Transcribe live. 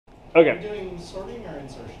Okay. Are you doing sorting or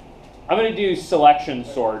insertion? I'm going to do selection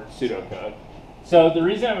sort pseudocode. So the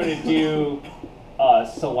reason I'm going to do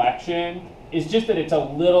selection is just that it's a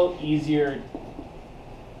little easier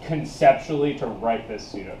conceptually to write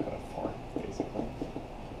this pseudocode for, basically.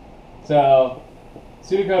 So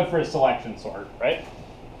pseudocode for a selection sort, right?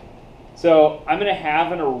 So I'm going to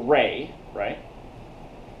have an array, right?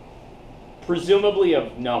 Presumably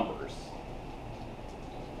of numbers.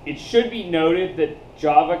 It should be noted that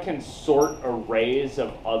Java can sort arrays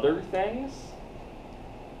of other things,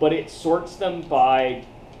 but it sorts them by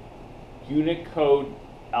Unicode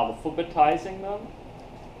alphabetizing them,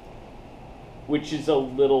 which is a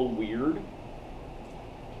little weird.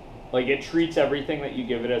 Like, it treats everything that you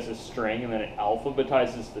give it as a string, and then it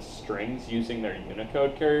alphabetizes the strings using their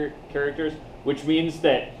Unicode characters, which means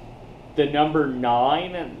that the number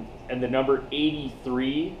 9 and the number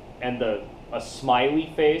 83 and a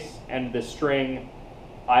smiley face and the string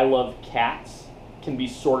I love cats can be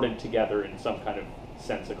sorted together in some kind of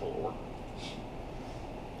sensical order.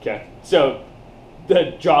 Okay, so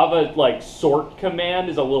the Java sort command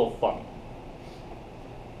is a little funny.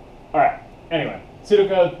 All right, anyway,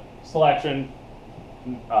 pseudocode selection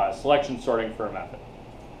sorting for a method.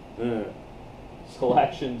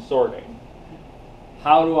 Selection sorting.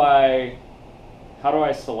 How do I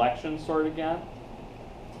selection sort again?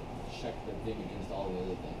 Check the thing against all the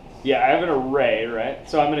other things. Yeah, I have an array, right?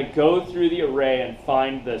 So I'm going to go through the array and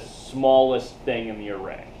find the smallest thing in the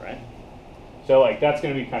array, right? So that's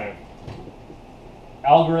going to be kind of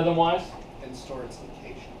algorithm-wise. And store its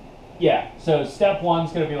location. Yeah, so step 1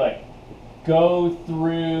 is going to be go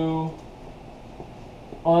through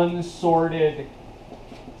unsorted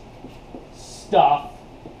stuff,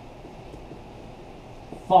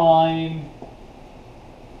 find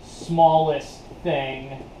smallest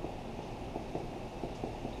thing,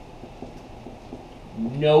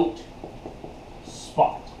 note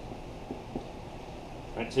spot.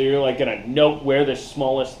 Right, so you're gonna note where the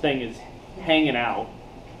smallest thing is hanging out,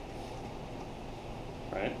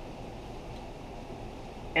 right?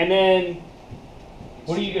 And then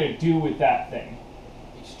what are you gonna do with that thing?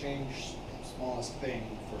 Exchange smallest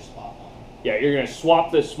thing for spot on. Yeah, you're gonna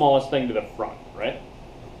swap the smallest thing to the front, right?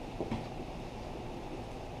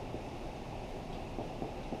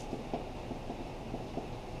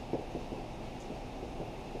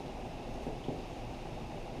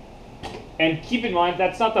 And keep in mind,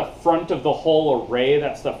 that's not the front of the whole array,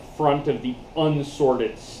 that's the front of the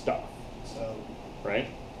unsorted stuff. So, right?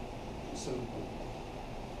 So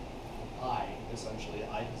essentially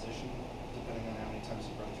I position, depending on how many times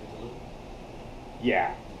you run through the loop.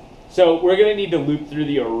 Yeah. So we're gonna need to loop through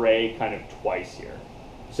the array kind of twice here.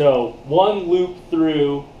 So one loop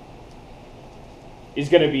through is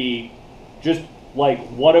gonna be just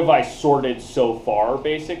what have I sorted so far,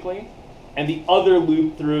 basically. And the other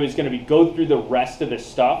loop through is going to be go through the rest of the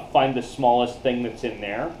stuff, find the smallest thing that's in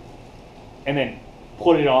there, and then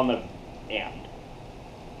put it on the end.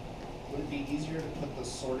 Would it be easier to put the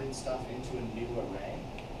sorted stuff into a new array?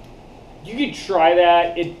 You could try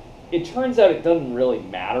that. It turns out it doesn't really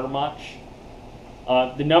matter much.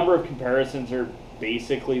 The number of comparisons are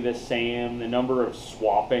basically the same. The number of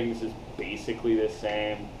swappings is basically the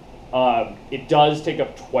same. It does take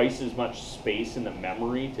up twice as much space in the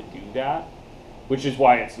memory to do that, which is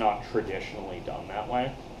why it's not traditionally done that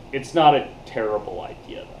way. It's not a terrible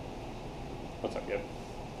idea, though. What's up, Gabe?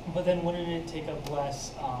 But then wouldn't it take up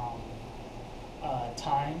less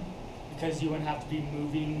time? Because you wouldn't have to be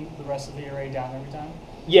moving the rest of the array down every time?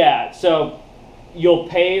 Yeah, so you'll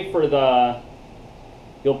pay for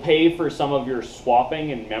some of your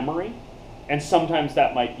swapping in memory, and sometimes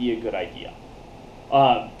that might be a good idea.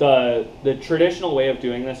 The traditional way of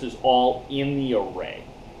doing this is all in the array.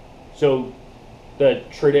 So the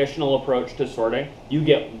traditional approach to sorting, you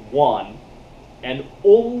get one and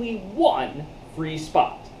only one free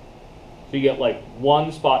spot. So you get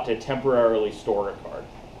one spot to temporarily store a card.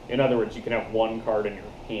 In other words, you can have one card in your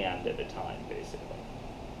hand at a time, basically.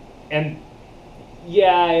 And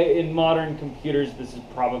yeah, in modern computers, this is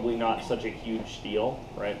probably not such a huge deal,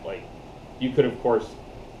 right? You could, of course,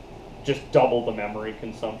 just double the memory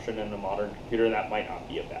consumption in a modern computer, and that might not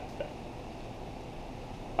be a bad thing.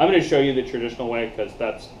 I'm going to show you the traditional way because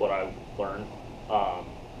that's what I learned.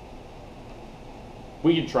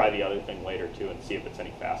 We can try the other thing later too and see if it's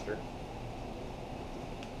any faster.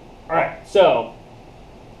 All right, so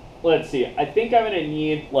let's see. I think I'm going to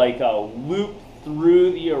need a loop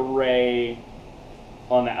through the array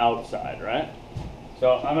on the outside, right?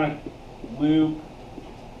 So I'm going to loop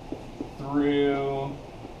through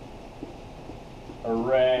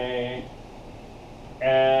array,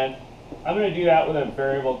 and I'm going to do that with a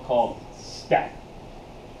variable called step.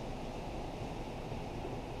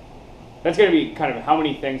 That's going to be kind of how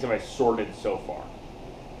many things have I sorted so far,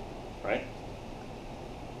 right?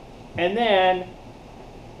 And then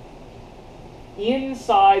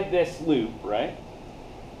inside this loop, right,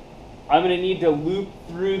 I'm going to need to loop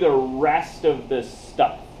through the rest of this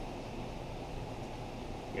stuff.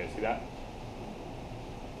 You guys see that?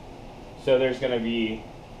 So there's going to be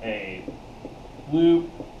a loop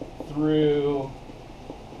through,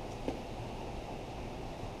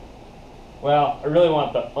 well, I really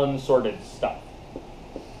want the unsorted stuff.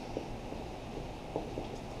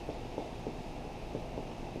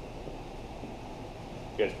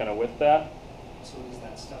 You guys kind of with that? So is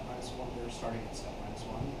that step minus 1? We're starting at step minus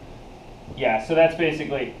 1. Yeah, so that's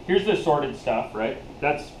basically, here's the sorted stuff, right?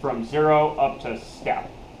 That's from 0 up to step,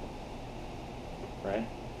 right?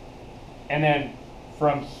 And then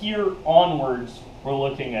from here onwards, we're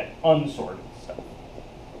looking at unsorted stuff.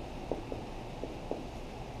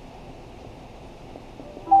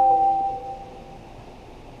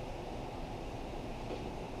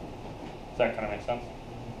 Does that kind of make sense?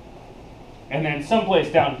 And then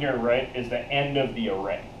someplace down here, right, is the end of the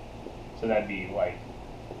array. So that'd be like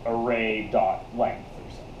array dot length or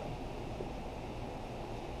something.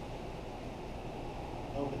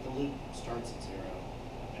 Oh, but the loop starts at 0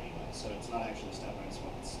 anyway, so it's not actually step minus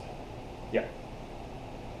 1, it's step. Yeah.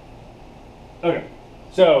 Okay.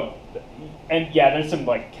 So, and yeah, there's some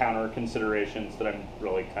like counter considerations that I'm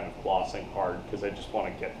really kind of glossing hard because I just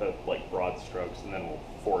want to get the like broad strokes and then we'll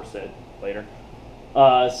force it later.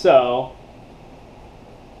 So,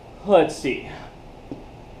 let's see.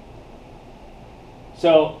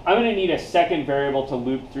 So I'm going to need a second variable to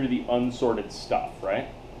loop through the unsorted stuff, right?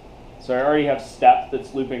 So I already have step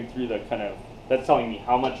that's looping through the kind of, that's telling me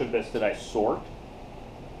how much of this did I sort.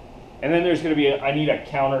 And then there's going to be, I need a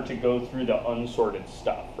counter to go through the unsorted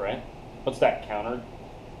stuff, right? What's that counter?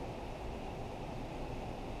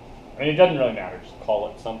 I mean, it doesn't really matter, just call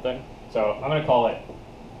it something. So I'm going to call it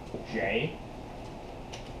J.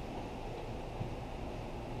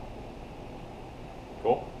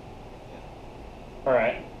 Cool. All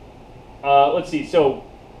right. Let's see. So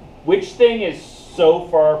which thing is so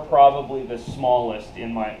far probably the smallest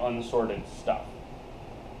in my unsorted stuff?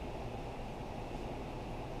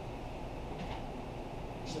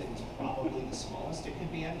 Actually, it's probably the smallest. It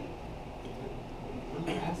could be any. What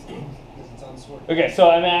are you asking? Because it's unsorted. Okay, so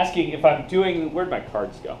I'm asking if I'm doing, where'd my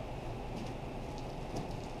cards go?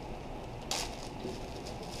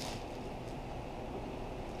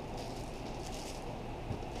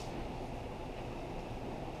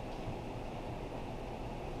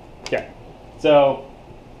 Okay, so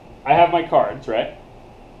I have my cards, right?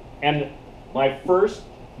 And my first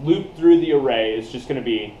loop through the array is just going to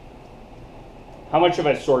be how much have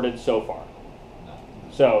I sorted so far?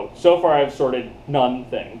 So far I've sorted none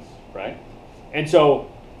things, right? And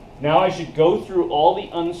so now I should go through all the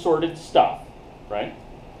unsorted stuff, right?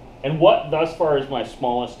 And what thus far is my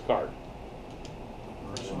smallest card?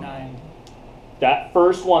 9. That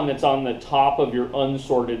first one that's on the top of your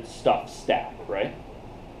unsorted stuff stack, right?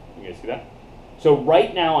 You guys see that? So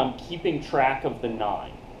right now I'm keeping track of the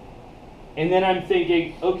 9. And then I'm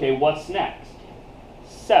thinking, okay, what's next?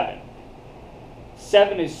 7.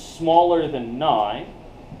 7 is smaller than 9.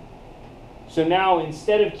 So now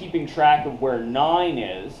instead of keeping track of where 9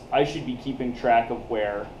 is, I should be keeping track of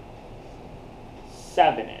where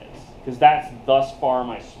 7 is. Because that's thus far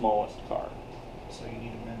my smallest card. So you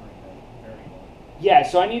need a memory variable. Yeah,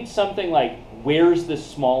 so I need something like, where's the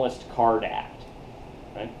smallest card at?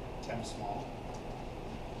 Right? Temp small.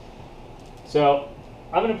 So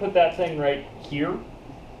I'm going to put that thing right here.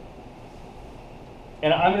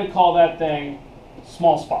 And I'm going to call that thing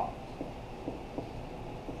small spot.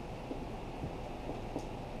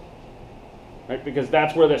 Right? Because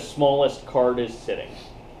that's where the smallest card is sitting.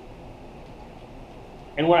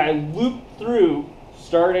 And when I loop through,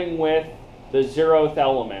 starting with the 0th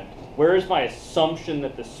element, where is my assumption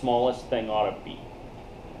that the smallest thing ought to be?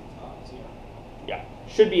 0. Yeah,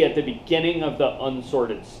 should be at the beginning of the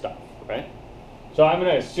unsorted stuff, right? So I'm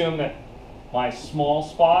going to assume that my small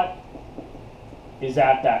spot is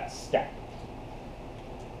at that step.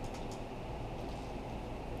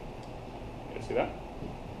 You see that?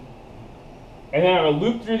 And then I'm going to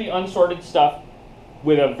loop through the unsorted stuff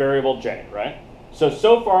with a variable j, right?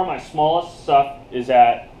 So far my smallest stuff is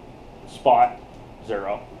at spot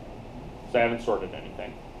 0, so I haven't sorted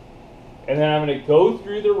anything. And then I'm going to go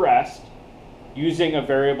through the rest using a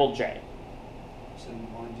variable j. So you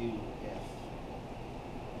want to do if.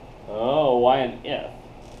 Oh, why an if?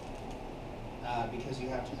 Because you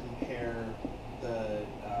have to compare the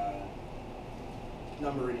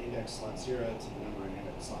number in index slot 0 to the number in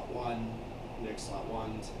index slot 1, index slot 1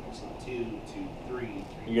 to index slot 2, 2, 3,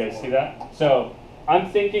 3, You guys 4. see that? So I'm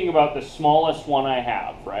thinking about the smallest one I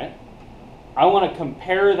have, right? I want to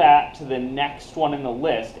compare that to the next one in the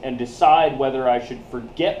list and decide whether I should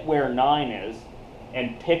forget where 9 is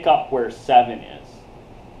and pick up where 7 is.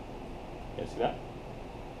 You guys see that?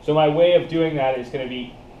 So my way of doing that is going to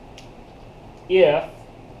be if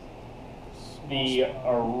the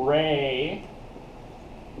array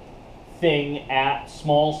thing at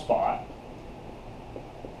small spot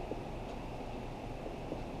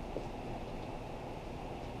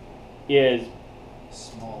is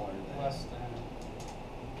Smaller than. Less than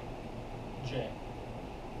J.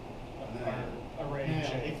 Or array No,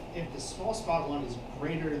 J. if the small spot one is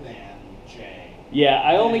greater than J. yeah.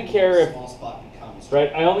 I only then care the if small spot becomes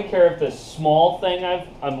right. I only care if the small thing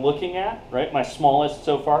I'm looking at, right, my smallest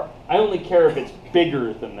so far. I only care if it's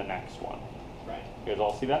bigger than the next one. Right. You guys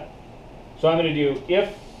all see that? So I'm going to do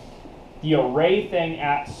if the array thing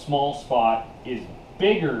at small spot is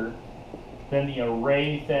bigger than the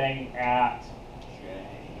array thing at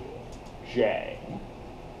J. J.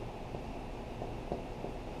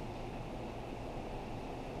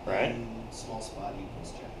 Right? Then small spot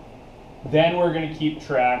equals J. Then we're going to keep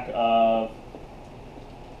track of,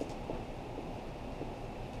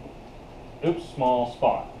 small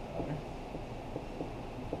spot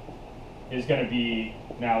is going to be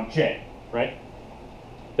now J, right?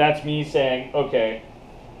 That's me saying, okay,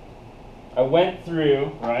 I went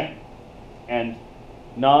through, right, and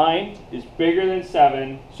 9 is bigger than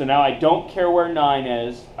 7, so now I don't care where 9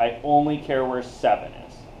 is, I only care where 7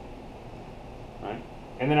 is. Right?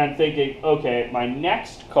 And then I'm thinking, okay, my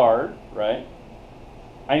next card, right,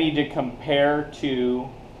 I need to compare to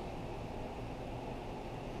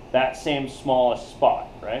that same smallest spot,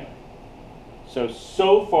 right?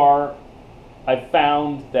 So far, I've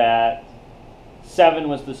found that 7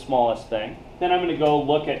 was the smallest thing. Then I'm going to go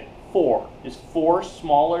look at 4. Is 4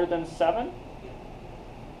 smaller than 7?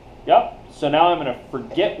 Yep. So now I'm going to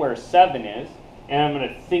forget where 7 is, and I'm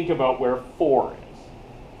going to think about where 4 is.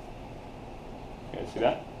 You guys see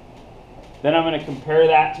that? Then I'm going to compare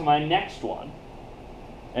that to my next one,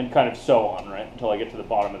 and kind of so on, right, until I get to the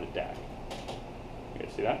bottom of the deck. You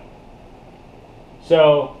guys see that?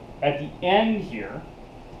 So at the end here,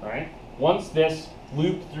 right, once this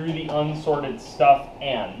loop through the unsorted stuff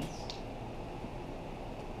ends,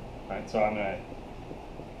 right, so I'm going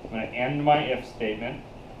to end my if statement.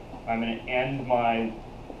 I'm going to end my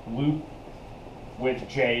loop with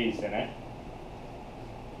J's in it.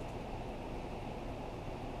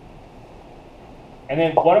 And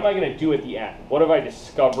then what am I going to do at the end? What have I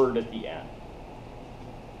discovered at the end?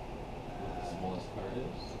 The smallest card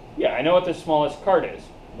is. Yeah, I know what the smallest card is.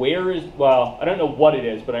 Where is, well, I don't know what it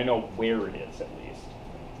is, but I know where it is at least.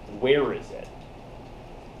 Where is it?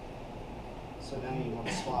 So now you want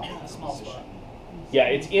to swap it to Small position. spot. Yeah,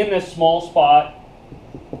 it's in the small spot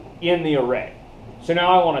in the array. So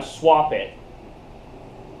now I want to swap it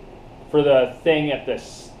for the thing at the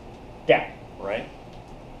stack, right?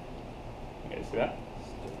 You guys see that?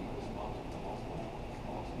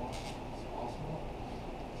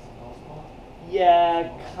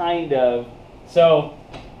 Yeah, kind of. So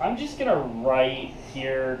I'm just gonna write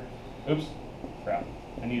here. Oops, crap.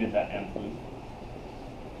 I needed that end loop.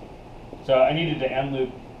 So I needed to end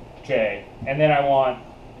loop J, and then I want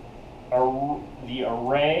the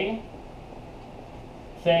array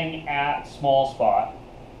thing at small spot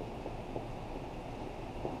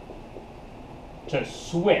to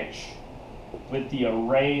switch with the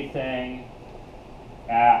array thing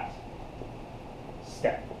at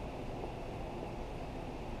stack.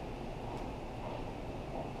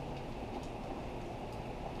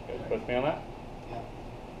 You guys with me on that? Yeah.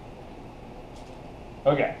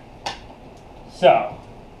 Okay. So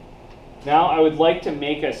now I would like to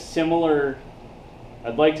make a similar,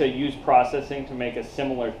 I'd like to use processing to make a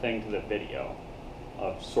similar thing to the video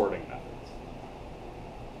of sorting methods.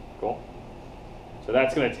 Cool? So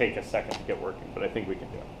that's going to take a second to get working, but I think we can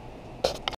do it.